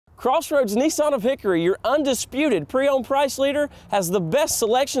CrossRoads Nissan of Hickory, your undisputed pre-owned price leader, has the best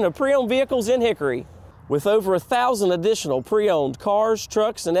selection of pre-owned vehicles in Hickory. With over 1,000 additional pre-owned cars,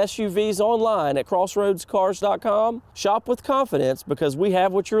 trucks, and SUVs online at CrossRoadsCars.com, shop with confidence because we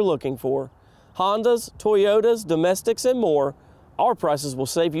have what you're looking for. Hondas, Toyotas, domestics, and more. Our prices will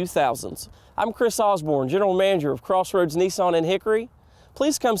save you thousands. I'm Chris Osborne, General Manager of CrossRoads Nissan in Hickory.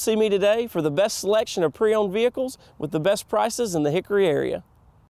 Please come see me today for the best selection of pre-owned vehicles with the best prices in the Hickory area.